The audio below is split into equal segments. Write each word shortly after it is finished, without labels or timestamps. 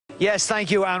Yes, thank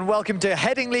you, and welcome to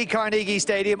Headingley Carnegie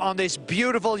Stadium on this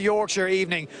beautiful Yorkshire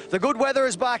evening. The good weather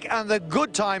is back and the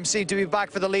good times seem to be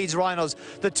back for the Leeds Rhinos,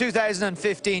 the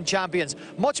 2015 champions.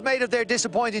 Much made of their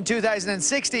disappointing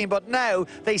 2016, but now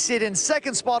they sit in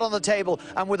second spot on the table,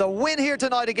 and with a win here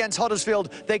tonight against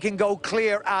Huddersfield, they can go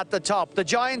clear at the top. The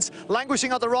Giants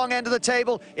languishing at the wrong end of the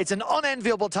table. It's an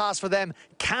unenviable task for them.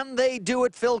 Can they do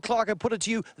it? Phil Clark, I put it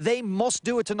to you, they must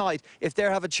do it tonight if they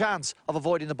have a chance of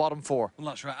avoiding the bottom four. Well,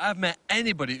 that's right. I've met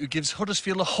anybody who gives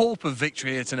Huddersfield a hope of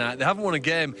victory here tonight. They haven't won a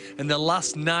game in their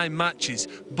last 9 matches,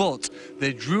 but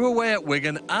they drew away at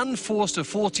Wigan and forced a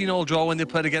 14-all draw when they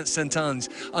played against St Anne's.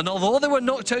 And although they were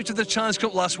knocked out of the Challenge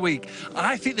Cup last week,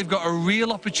 I think they've got a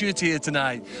real opportunity here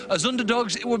tonight. As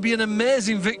underdogs, it would be an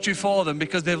amazing victory for them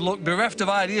because they've looked bereft of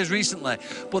ideas recently.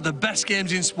 But the best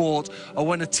games in sport are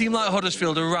when a team like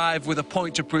Huddersfield arrive with a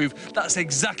point to prove. That's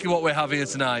exactly what we have here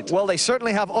tonight. Well, they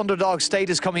certainly have underdog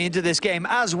status coming into this game.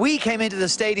 As we came into the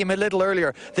stadium a little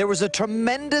earlier, there was a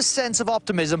tremendous sense of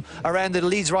optimism around the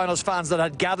Leeds Rhinos fans that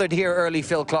had gathered here early,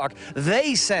 Phil Clark.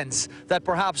 They sense that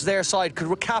perhaps their side could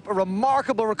recap a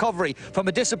remarkable recovery from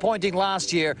a disappointing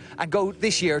last year and go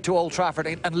this year to Old Trafford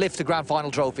and lift the grand final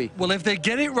trophy. Well, if they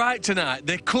get it right tonight,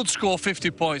 they could score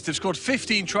 50 points. They've scored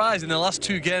 15 tries in the last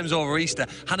 2 games over Easter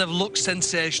and have looked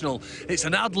sensational. It's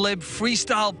an ad-lib,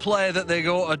 freestyle play that they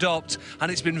go adopt,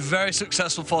 and it's been very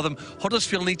successful for them.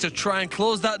 Huddersfield need to try and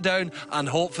close that down and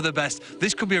hope for the best.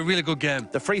 This could be a really good game.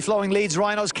 The free-flowing Leeds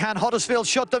Rhinos, can Huddersfield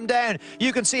shut them down?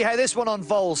 You can see how this one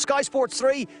unfolds. Sky Sports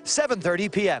 3,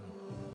 7:30 p.m.